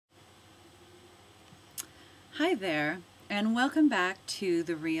Hi there, and welcome back to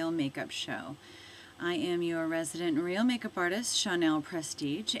The Real Makeup Show. I am your resident real makeup artist, Shawnelle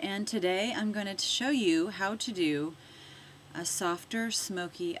Prestidge, and today I'm going to show you how to do a softer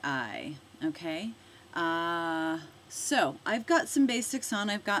smoky eye, okay? So I've got some basics on.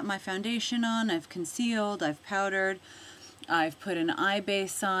 I've got my foundation on, I've concealed, I've powdered, I've put an eye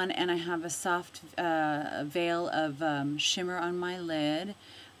base on, and I have a soft veil of shimmer on my lid.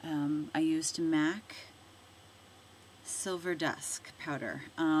 I used MAC Silver Dusk powder,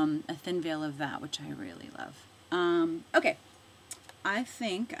 a thin veil of that, which I really love. Okay, I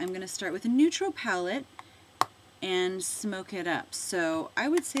think I'm going to start with a neutral palette and smoke it up. So I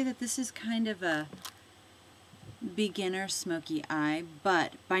would say that this is kind of a beginner smoky eye,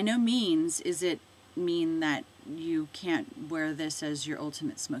 but by no means is it mean that you can't wear this as your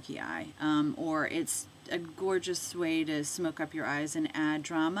ultimate smoky eye, or it's a gorgeous way to smoke up your eyes and add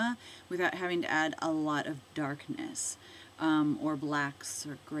drama without having to add a lot of darkness, or blacks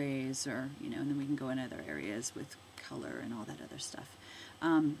or grays, or and then we can go in other areas with color and all that other stuff.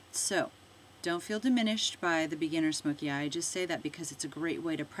 So don't feel diminished by the beginner smoky eye. I just say that because it's a great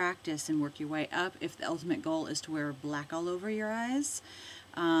way to practice and work your way up if the ultimate goal is to wear black all over your eyes.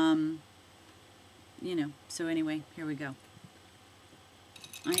 So anyway, here we go.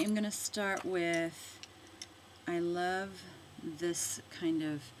 I am going to start with, I love this kind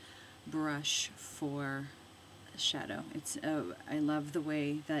of brush for shadow. I love the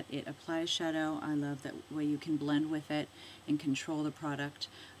way that it applies shadow. I love that way you can blend with it and control the product.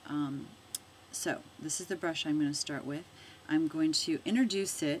 So this is the brush I'm going to start with. I'm going to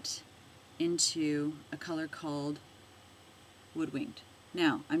introduce it into a color called Wood Winged.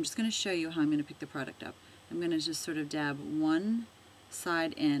 Now, I'm just going to show you how I'm going to pick the product up. I'm going to just sort of dab one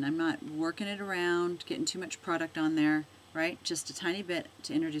side in. I'm not working it around, getting too much product on there, right? Just a tiny bit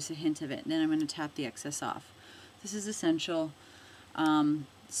to introduce a hint of it. And then I'm going to tap the excess off. This is essential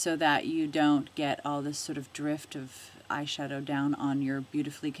so that you don't get all this sort of drift of eyeshadow down on your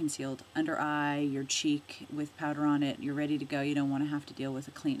beautifully concealed under eye, your cheek with powder on it. You're ready to go. You don't want to have to deal with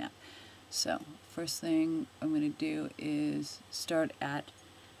a cleanup. So first thing I'm going to do is start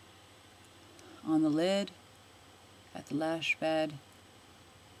on the lid, at the lash bed,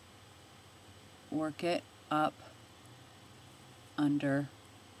 work it up under,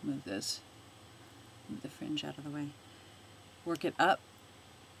 move the fringe out of the way, work it up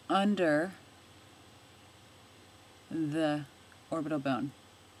under the orbital bone.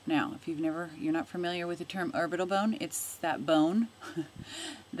 Now, if you're not familiar with the term orbital bone, it's that bone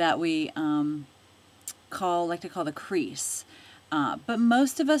that we like to call the crease. But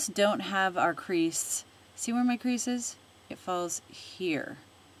most of us don't have our crease. See where my crease is? It falls here.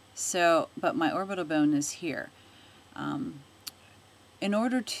 So, but my orbital bone is here. In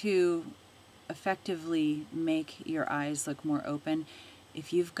order to effectively make your eyes look more open,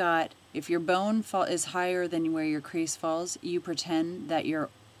 if your bone is higher than where your crease falls, you pretend that your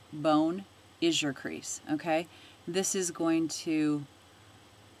bone is your crease, okay? This is going to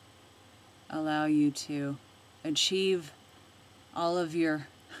allow you to achieve all of your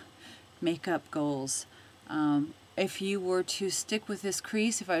makeup goals. If you were to stick with this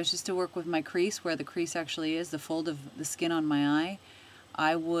crease, if I was just to work with my crease where the crease actually is, the fold of the skin on my eye,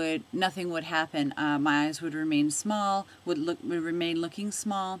 nothing would happen. My eyes would remain small, would remain looking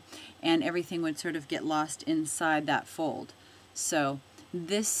small, and everything would sort of get lost inside that fold. So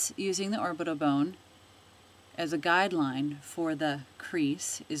this, using the orbital bone as a guideline for the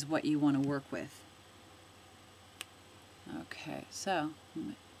crease, is what you want to work with. Okay, so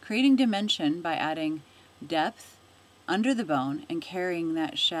creating dimension by adding depth under the bone and carrying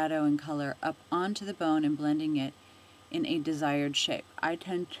that shadow and color up onto the bone and blending it in a desired shape. I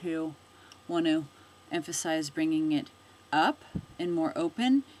tend to want to emphasize bringing it up and more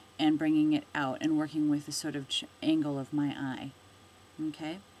open and bringing it out and working with the sort of angle of my eye.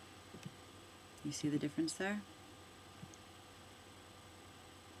 Okay? You see the difference there?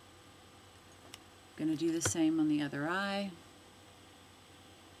 Going to do the same on the other eye.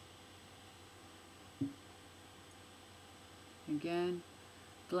 Again,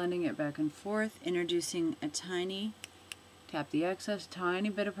 blending it back and forth, introducing tap the excess, tiny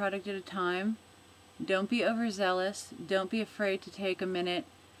bit of product at a time. Don't be overzealous. Don't be afraid to take a minute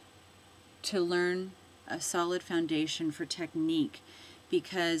to learn a solid foundation for technique,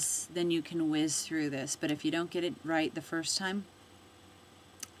 because then you can whiz through this. But if you don't get it right the first time,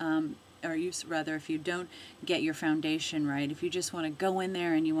 if you don't get your foundation right, if you just want to go in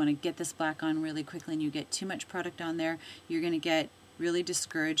there and you want to get this black on really quickly and you get too much product on there, you're going to get really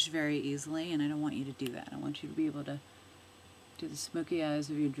discouraged very easily, and I don't want you to do that. I want you to be able to do the smoky eyes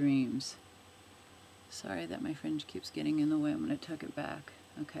of your dreams. Sorry that my fringe keeps getting in the way. I'm going to tuck it back.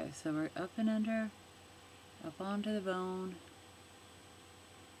 Okay, so we're up and under, up onto the bone.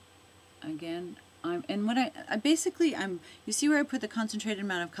 Again, you see where I put the concentrated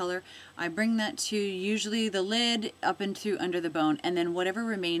amount of color? I bring that to usually the lid up into under the bone, and then whatever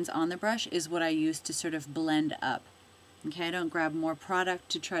remains on the brush is what I use to sort of blend up. Okay, I don't grab more product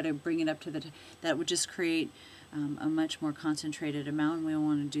to try to bring it up to that would just create a much more concentrated amount, and we don't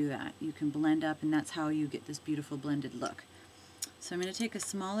want to do that. You can blend up, and that's how you get this beautiful blended look. So I'm going to take a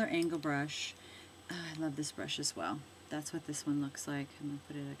smaller angle brush. I love this brush as well. That's what this one looks like. I'm going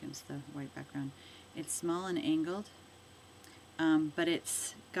to put it against the white background. It's small and angled, but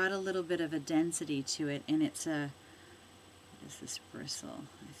it's got a little bit of a density to it, and it's what is this bristle?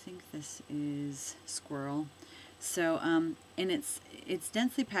 I think this is squirrel. So, and it's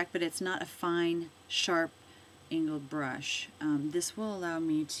densely packed, but it's not a fine, sharp, angled brush. This will allow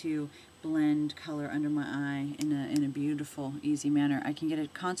me to blend color under my eye in a beautiful, easy manner. I can get a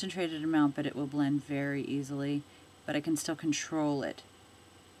concentrated amount, but it will blend very easily, but I can still control it.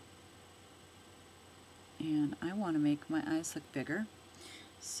 And I want to make my eyes look bigger,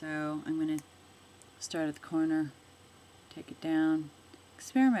 so I'm going to start at the corner, take it down,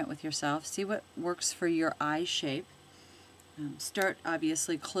 experiment with yourself, see what works for your eye shape. Start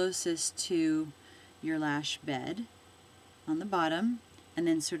obviously closest to your lash bed on the bottom, and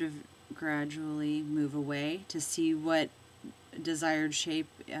then sort of gradually move away to see what desired shape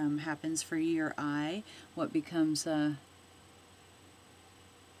happens for your eye, what becomes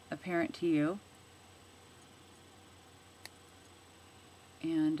apparent to you.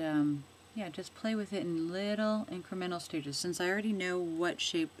 And yeah, just play with it in little incremental stages. Since I already know what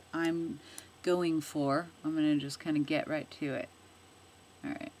shape I'm going for, I'm going to just kind of get right to it.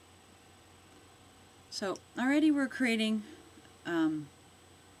 Alright. So already we're creating a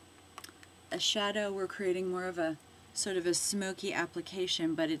shadow. We're creating more of a sort of a smoky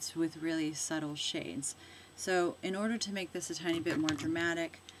application, but it's with really subtle shades. So in order to make this a tiny bit more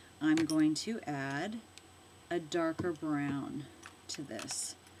dramatic, I'm going to add a darker brown to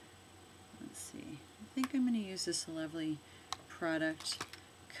this. Let's see. I think I'm going to use this lovely product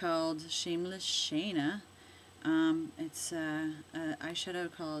called Shameless Shayna. It's a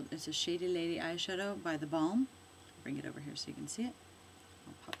eyeshadow called, it's a Shady Lady eyeshadow by The Balm. Bring it over here so you can see it.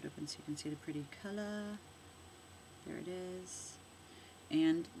 I'll pop it open so you can see the pretty color. There it is.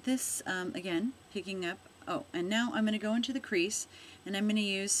 And this, again, picking up, oh, and now I'm going to go into the crease, and I'm going to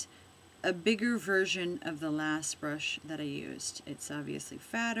use a bigger version of the last brush that I used. It's obviously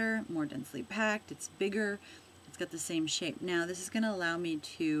fatter, more densely packed, it's bigger, it's got the same shape. Now this is going to allow me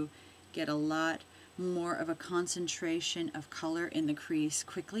to get a lot more of a concentration of color in the crease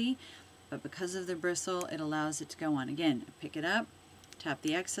quickly, but because of the bristle, it allows it to go on. Again, pick it up, tap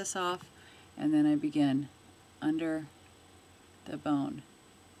the excess off, and then I begin under the bone.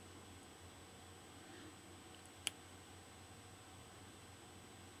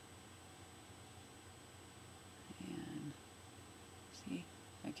 And see,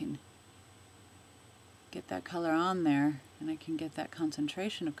 I can get that color on there, and I can get that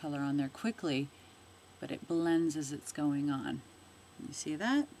concentration of color on there quickly, but it blends as it's going on. You see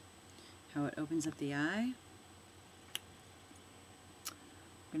that? How it opens up the eye.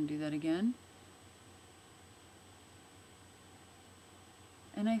 I'm going to do that again.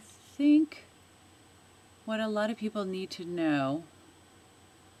 And I think what a lot of people need to know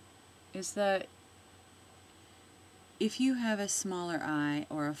is that if you have a smaller eye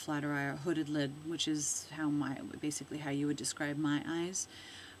or a flatter eye or hooded lid, which is how basically how you would describe my eyes,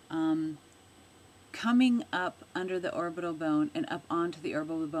 coming up under the orbital bone and up onto the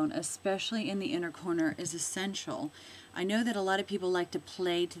orbital bone, especially in the inner corner, is essential. I know that a lot of people like to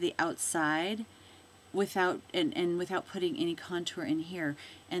play to the outside without putting any contour in here,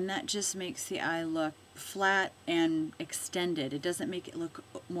 and that just makes the eye look flat and extended. It doesn't make it look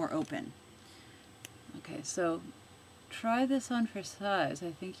more open. Okay, so try this on for size.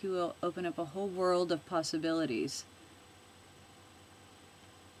 I think you will open up a whole world of possibilities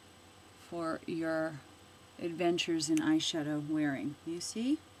for your adventures in eyeshadow wearing. You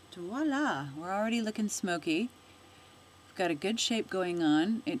see? Voila! We're already looking smoky. We've got a good shape going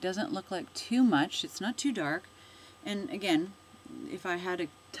on. It doesn't look like too much. It's not too dark. And again, if I had a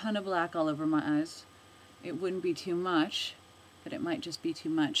ton of black all over my eyes, it wouldn't be too much, but it might just be too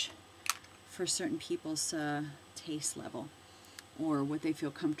much for certain people's taste level or what they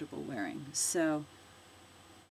feel comfortable wearing. So